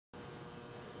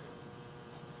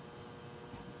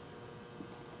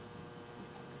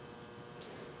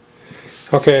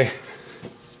Okay,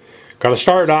 got a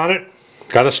start on it.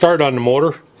 Got a start on the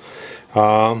motor.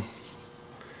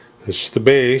 This is the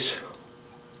base.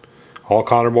 All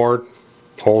counterboard,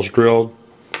 holes drilled.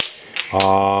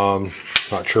 Not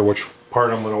sure which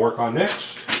part I'm going to work on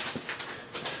next.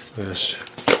 This.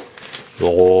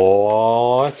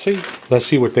 Oh, let's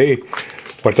see what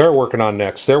they're working on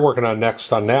next. They're working on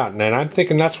next on that, and I'm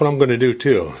thinking that's what I'm going to do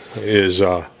too. Is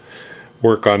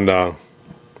work on the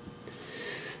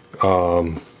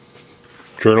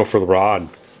journal for the rod,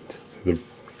 the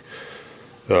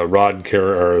rod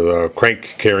carrier or the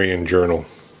crank carrying journal.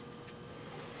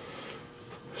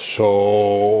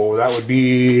 So that would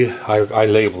be, I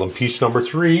label them piece number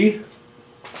 3.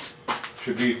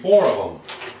 Should be 4 of them.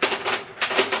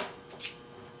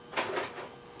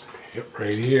 Yep,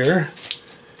 right here.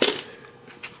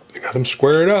 I got them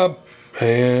squared up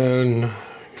and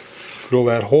drill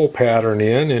that hole pattern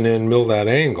in and then mill that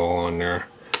angle on there.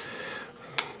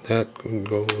 That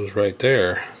goes right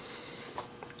there.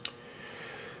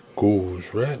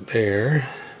 Goes right there.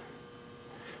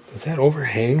 Does that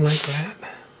overhang like that?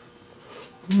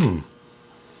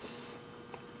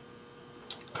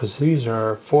 Because these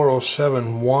are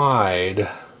 407 wide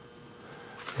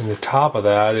and the top of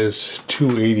that is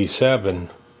 287.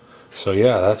 So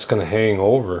yeah, that's going to hang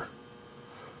over.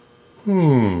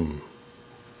 I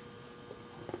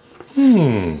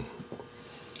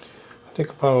think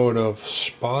if I would have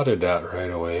spotted that right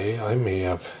away, I may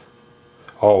have...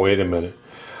 Oh, wait a minute.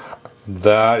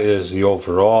 That is the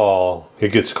overall.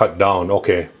 It gets cut down.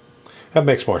 Okay. That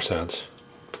makes more sense.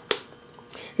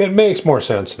 It makes more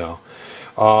sense now.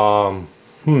 How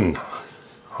am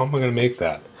I going to make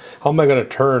that? How am I going to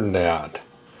turn that?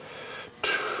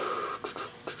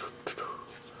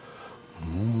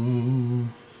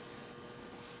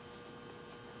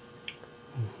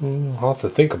 I'll have to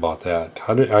think about that.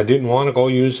 I didn't want to go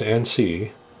use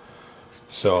NC.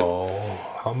 So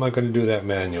how am I going to do that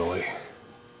manually?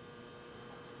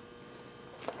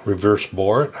 Reverse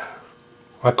bore it?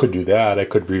 I could do that. I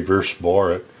could reverse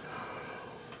bore it,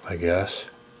 I guess.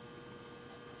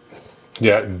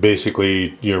 Yeah,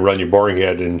 basically you run your boring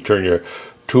head and turn your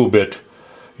tool bit,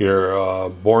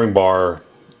 your boring bar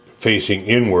facing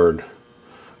inward,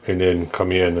 and then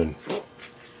come in and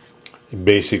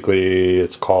basically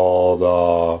it's called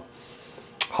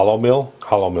hollow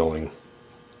milling,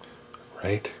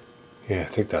 right? Yeah, I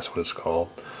think that's what it's called.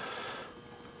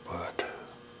 But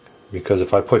because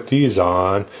if I put these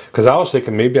on, because I was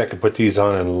thinking maybe I could put these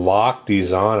on and lock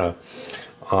these on a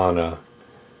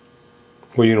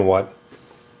well, you know what?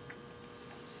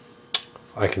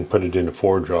 I can put it in a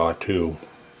 4-jaw too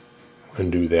and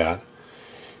do that.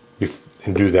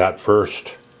 And do that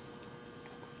first.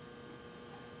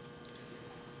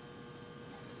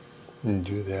 And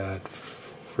do that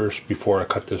first before I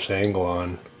cut this angle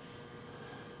on.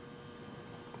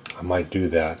 I might do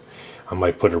that. I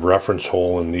might put a reference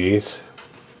hole in these.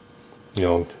 You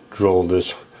know, drill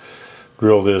this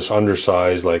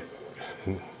undersize like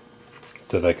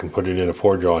that. I can put it in a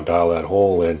 4-jaw and dial that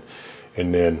hole in,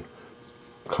 and then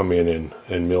come in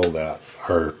and mill that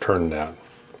or turn that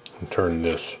and turn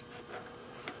this.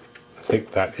 I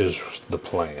think that is the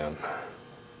plan.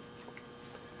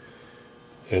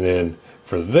 And then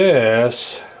for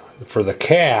this, for the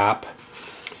cap,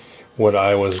 what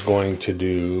I was going to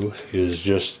do is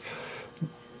just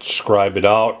scribe it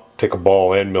out, take a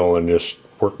ball end mill and just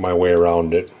work my way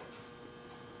around it.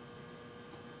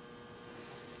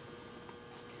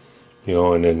 You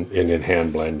know, and then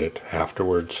hand blend it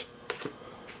afterwards.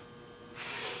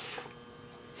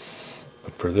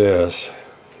 But for this,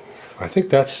 I think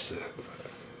that's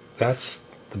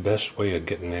the best way of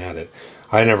getting at it.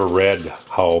 I never read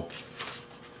how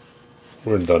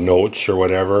the notes or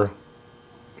whatever.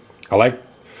 I like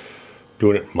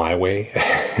doing it my way.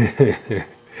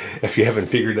 If you haven't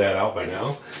figured that out by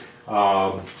now,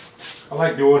 I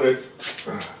like doing it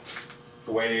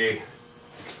the way,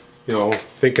 you know,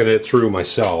 thinking it through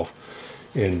myself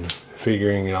and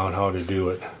figuring out how to do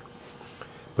it.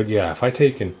 But yeah, if I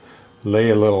take and lay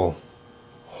a little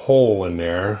hole in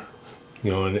there,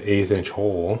 you know, an 1/8 inch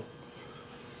hole.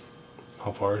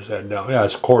 How far is that down? Yeah,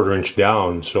 it's 1/4 inch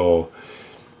down, so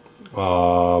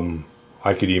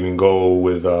I could even go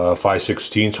with a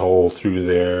 5/16 hole through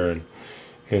there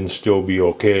and still be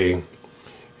okay.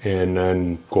 And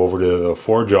then go over to the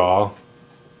 4-jaw,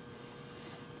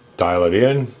 dial it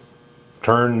in,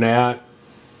 turn that,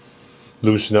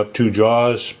 loosen up 2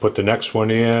 jaws, put the next one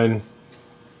in,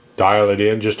 dial it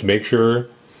in just to make sure,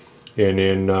 and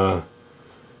then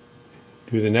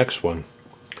do the next one.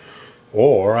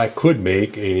 Or I could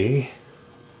make a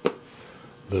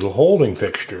little holding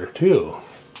fixture too.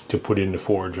 to put in the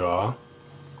forejaw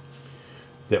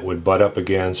that would butt up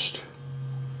against,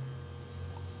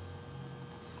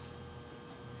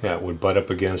 yeah, it would butt up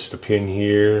against a pin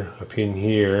here, and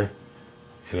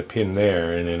a pin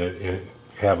there, and then and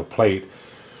have a plate,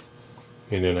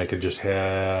 and then I could just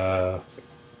have,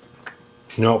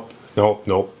 nope,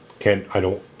 can't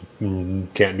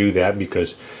do that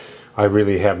because I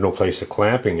really have no place of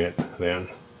clamping it then.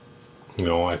 You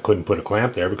know, I couldn't put a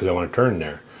clamp there because I want to turn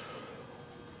there.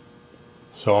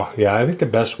 So yeah, I think the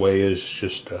best way is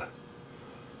just to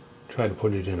try to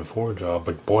put it in a forejaw,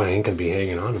 but boy, I ain't gonna be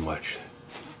hanging on to much.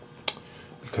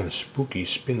 Be kind of spooky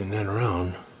spinning that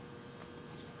around.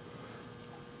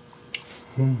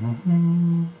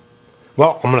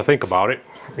 Well, I'm gonna think about it,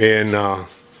 and I'll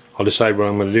decide what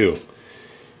I'm gonna do,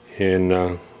 and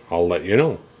I'll let you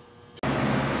know.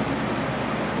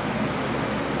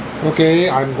 Okay,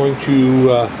 I'm going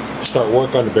to start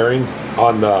work on the bearing,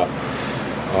 on the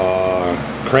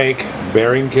crank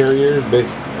bearing carrier,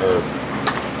 or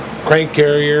crank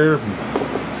carrier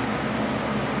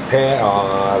pad.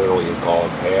 I don't know what you call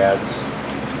it, pads.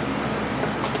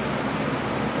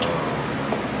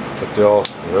 But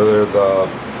they're the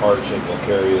parts that will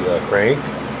carry the crank.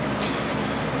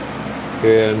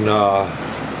 And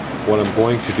what I'm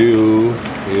going to do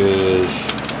is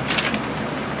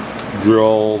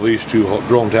drill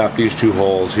and tap these two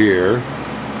holes here,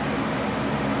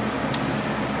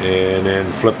 and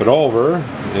then flip it over,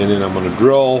 and then I'm going to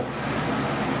drill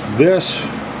this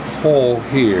hole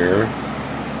here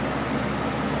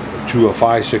to a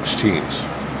 5/16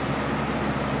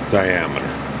 diameter.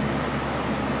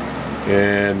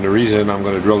 And the reason I'm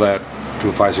going to drill that to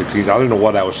a 5/16, I don't know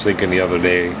what I was thinking the other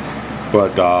day,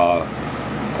 but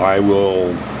I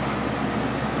will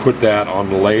put that on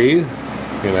the lathe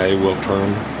and I will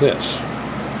turn this.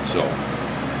 So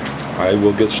I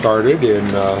will get started in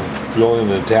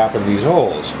drilling and tapping these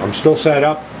holes. I'm still set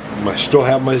up. I still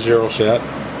have my 0 set.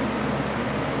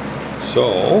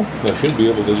 So I should be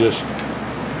able to just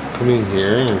come in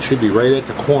here, and it should be right at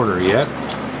the corner yet.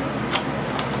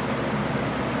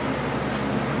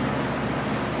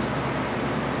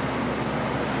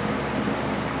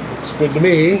 Looks good to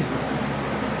me.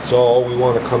 So we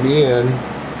want to come in.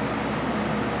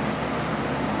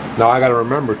 Now I got to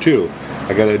remember too,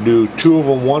 I got to do 2 of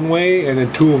them one way and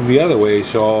then 2 of them the other way,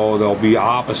 so they'll be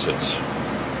opposites.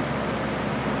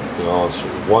 You know, so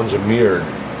one's a mirrored.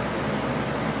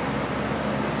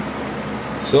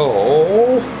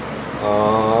 So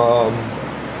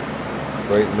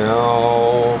right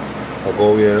now I'll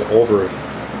go in over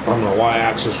on the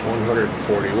y-axis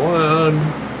 141.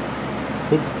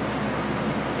 Oop,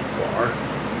 too far.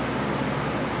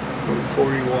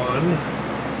 141.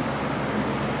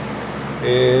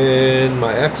 And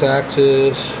my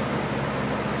x-axis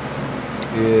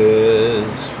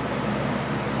is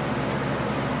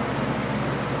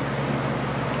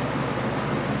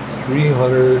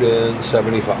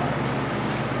 375.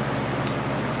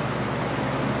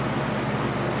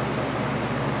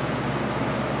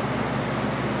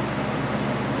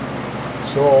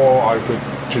 So I could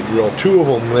to drill 2 of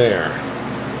them there,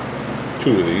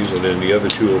 2 of these, and then the other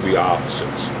 2 will be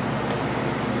opposites.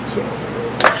 So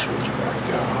switch back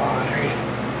to high.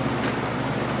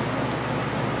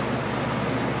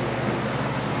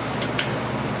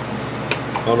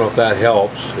 I don't know if that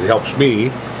helps. It helps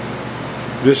me.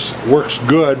 This works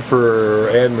good for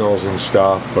end mills and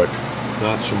stuff, but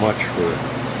not so much for.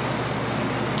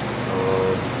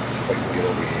 See if I can get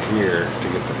over here to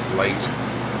get the light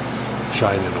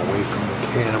shining away from the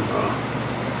camera.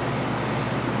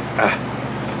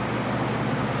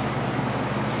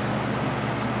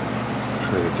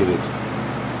 Try to get it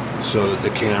so that the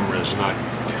camera is not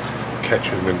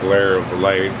catching the glare of the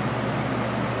light.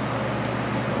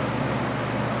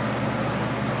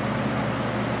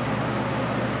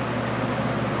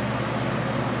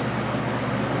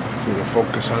 See the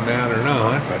focus on that or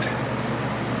not, but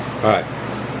alright,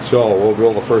 so we'll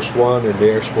drill the first one, and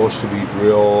they're supposed to be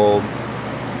drilled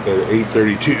at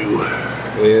 832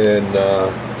 and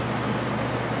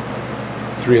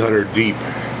 300 deep,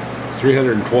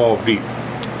 312 deep.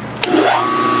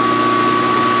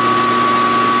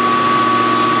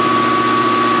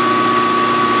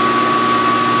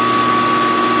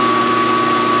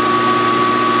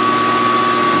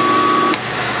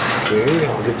 Okay,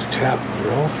 I'll get the tap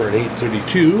drill for an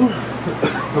 832,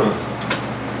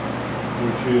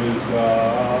 which is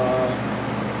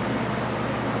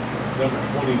number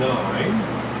 29.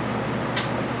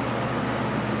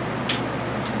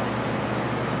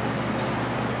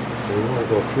 We want to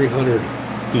go 300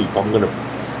 deep.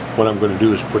 What I'm gonna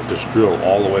do is put this drill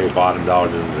all the way bottomed out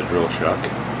into the drill chuck.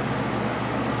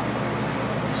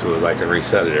 so that I can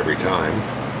reset it every time.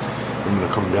 I'm going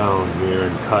to come down here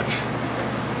and touch,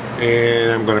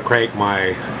 and I'm going to crank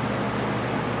my,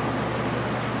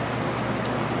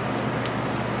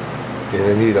 and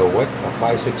I need a what? A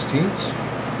 5/16?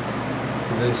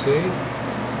 What did they say?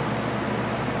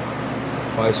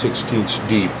 5/16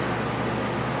 deep.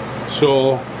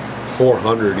 So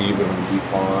 400 even would be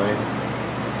fine.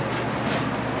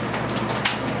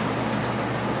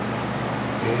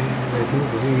 And I do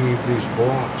believe these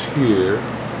blocks here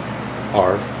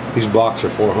are, these blocks are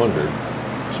 400.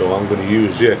 So I'm going to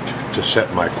use it to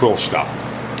set my quill stop.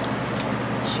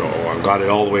 So I've got it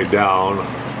all the way down.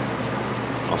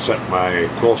 I'll set my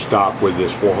quill stop with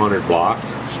this 400 block.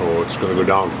 So it's going to go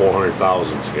down 400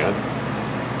 thousandths again.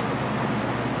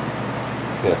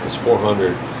 Yeah, because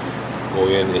 400 go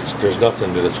in, there's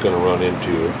nothing that it's going to run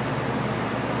into.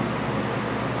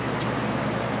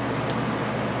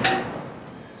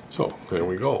 So there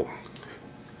we go.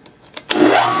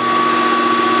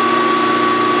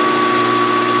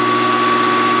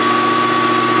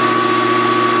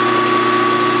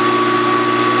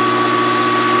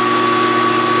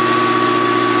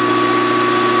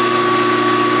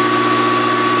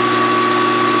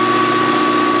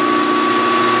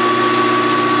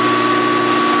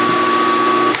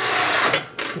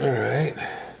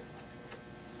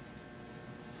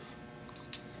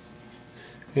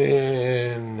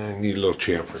 And I need a little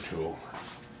chamfer tool.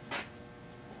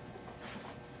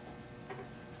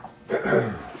 Put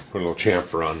a little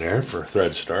chamfer on there for a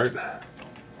thread start.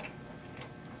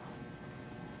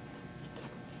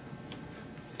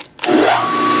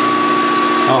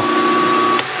 Oh,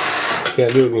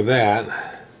 can't do it with that.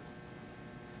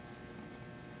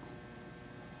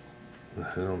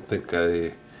 I don't think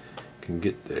I can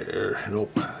get there.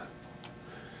 Nope.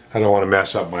 I don't want to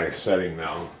mess up my setting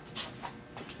now.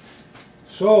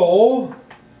 So,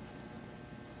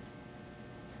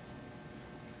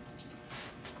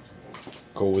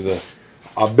 go with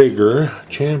a bigger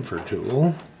chamfer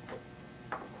tool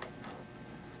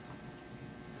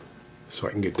so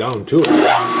I can get down to it.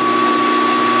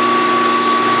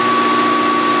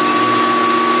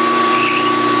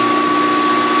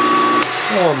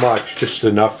 Not much, just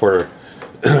enough for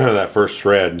that first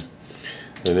thread.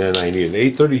 And then I need an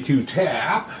 832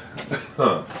 tap.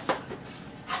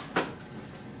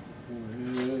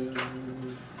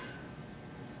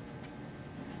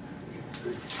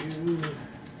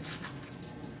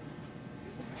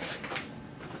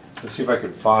 Let's see if I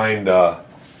can find a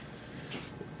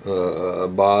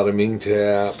bottoming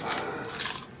tap.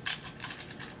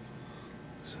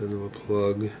 Instead of a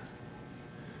plug.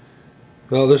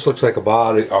 Well, this looks like a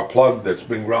plug that's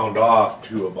been ground off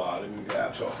to a bottoming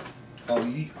tap, so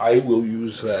I will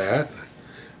use that.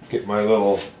 Get my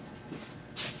little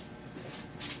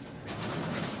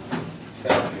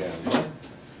tap handle.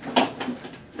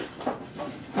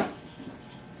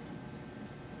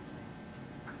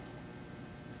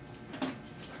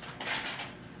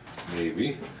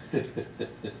 Maybe.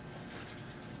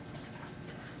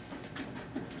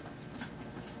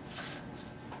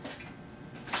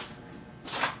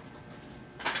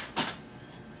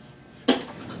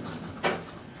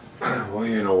 Well,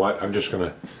 you know what? I'm just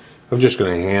gonna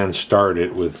hand start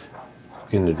it with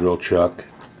in the drill chuck.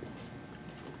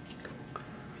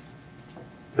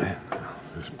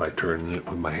 Just by turning it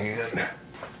with my hand.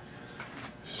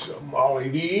 Some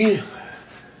LED.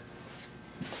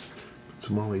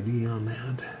 Some LED on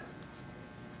that.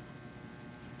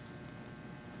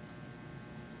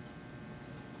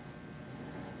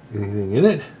 Anything in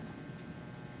it?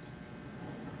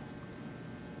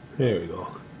 There we go.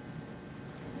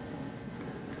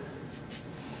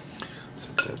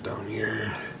 Set that down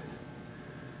here.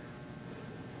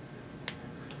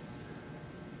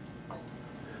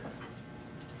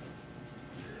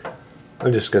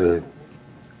 I'm just gonna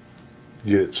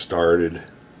get it started.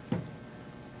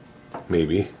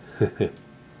 Maybe.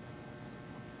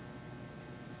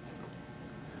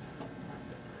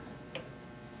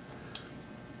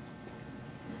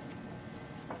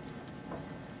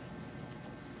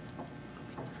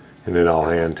 And then I'll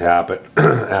hand tap it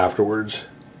afterwards.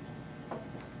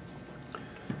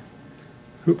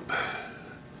 Oop.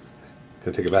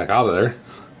 Gotta take it back out of there.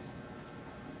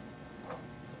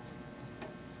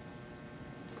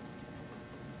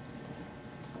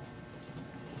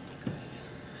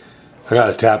 I got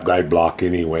a tap guide block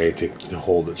anyway to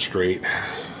hold it straight.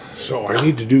 So I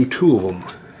need to do two of them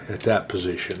at that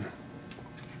position.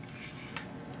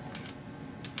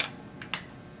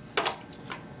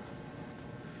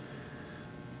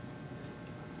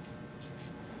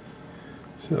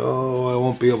 So I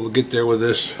won't be able to get there with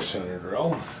this center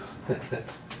drill.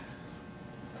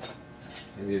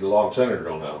 I need a long center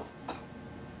drill now.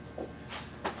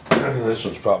 This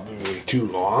one's probably too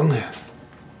long.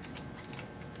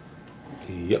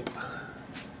 Yep.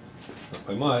 Not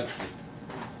by much,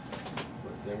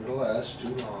 but nevertheless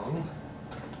too long.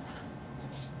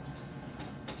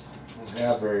 Don't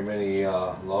have very many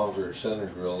longer center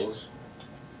drills.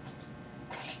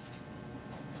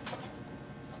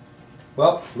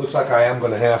 Well, looks like I am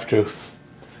going to have to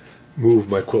move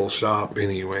my quill stop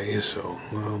anyway, so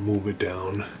I'll move it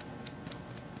down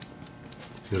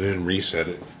and then reset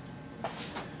it.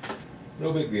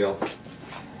 No big deal.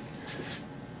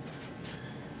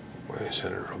 My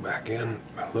center drill back in,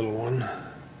 that little one.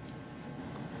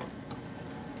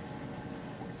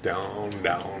 Down,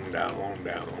 down, down,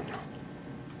 down.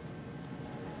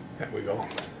 There we go.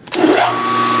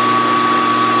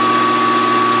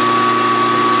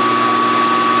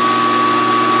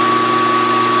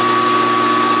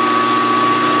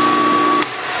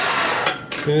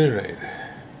 Alright,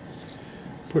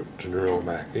 put the drill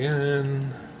back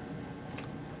in.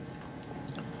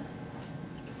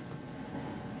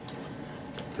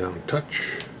 Down a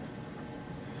touch.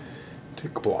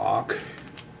 Take a block.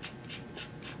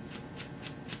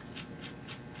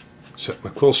 Set my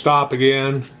quill stop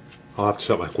again. I'll have to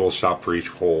set my quill stop for each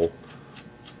hole.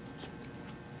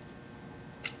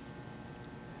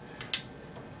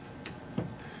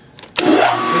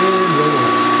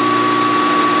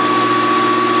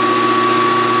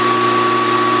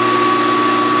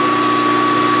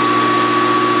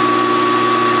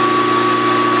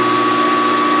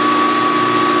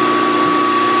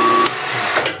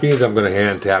 Means I'm going to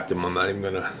hand tap them. I'm not even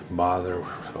going to bother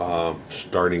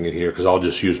starting it here because I'll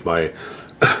just use my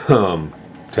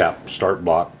tap start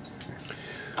block.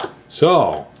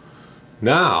 So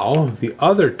now the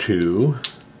other two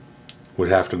would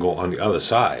have to go on the other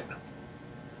side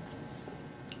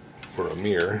for a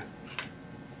mirror.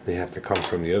 They have to come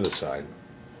from the other side.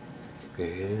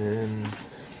 And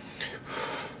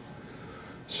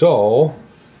so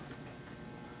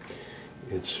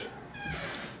it's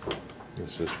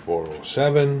this is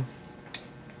 407.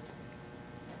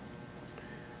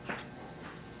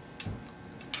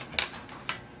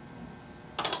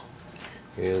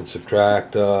 And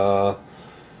subtract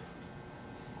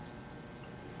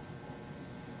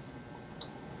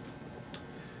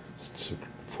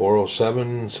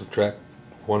 407, subtract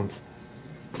 1.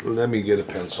 Let me get a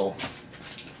pencil.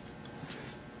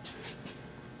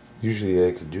 Usually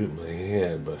I could do it in my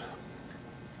head, but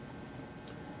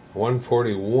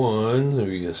 141, there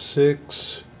be a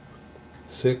 6,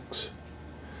 6.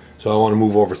 So I want to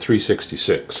move over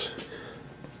 366.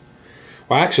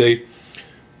 Well, actually,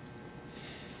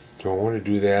 do I want to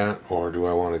do that, or do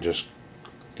I want to just,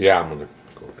 yeah, I'm going to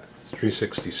go with that.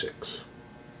 366.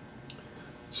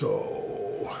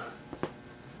 So,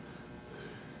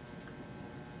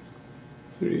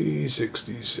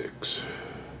 366.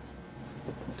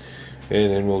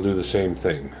 And then we'll do the same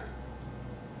thing.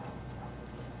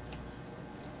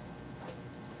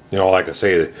 You know, like I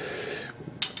say,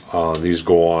 these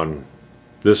go on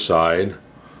this side,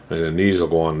 and then these will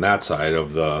go on that side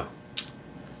of the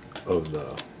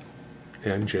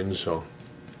engine. So,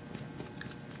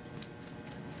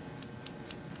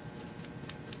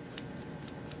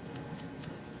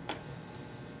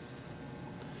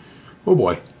 oh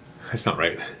boy, that's not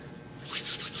right.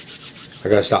 I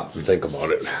gotta stop and think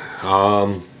about it.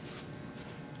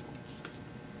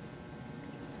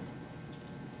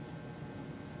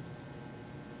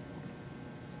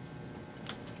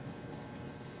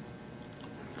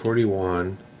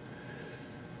 41.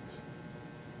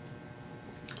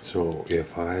 So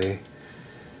if I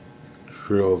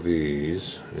drill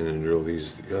these and then drill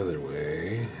these the other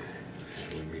way,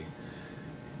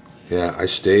 yeah, I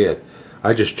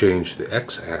just changed the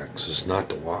x-axis, not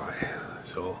the y.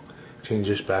 So change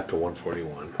this back to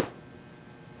 141.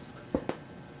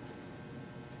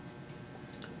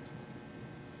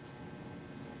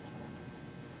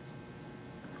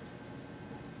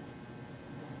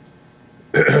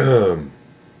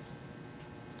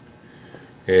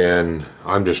 And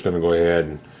I'm just going to go ahead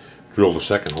and drill the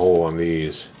second hole on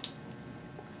these.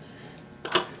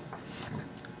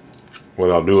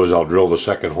 What I'll do is I'll drill the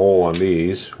second hole on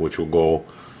these, which will go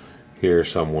here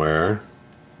somewhere.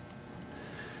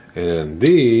 And then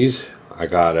these, I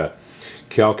gotta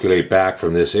calculate back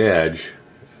from this edge,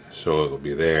 so it'll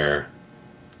be there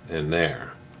and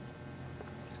there.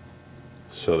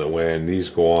 So that when these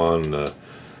go on the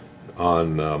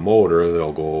motor,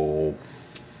 they'll go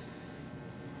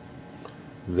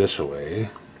this way.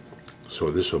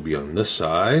 So this will be on this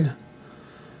side,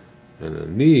 and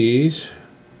then these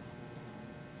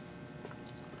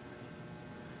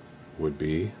would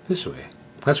be this way.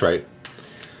 That's right.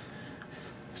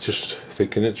 Just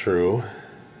thinking it through.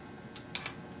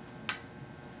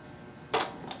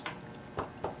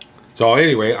 So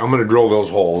anyway, I'm going to drill those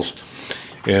holes,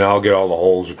 and I'll get all the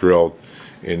holes drilled,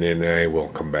 and then I will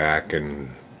come back,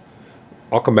 and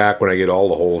I'll come back when I get all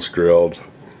the holes drilled.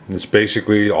 It's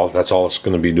basically all, that's all it's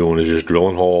going to be doing, is just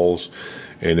drilling holes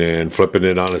and then flipping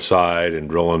it on the side and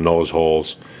drilling those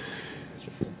holes.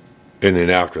 And then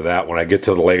after that, when I get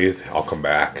to the lathe, I'll come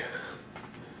back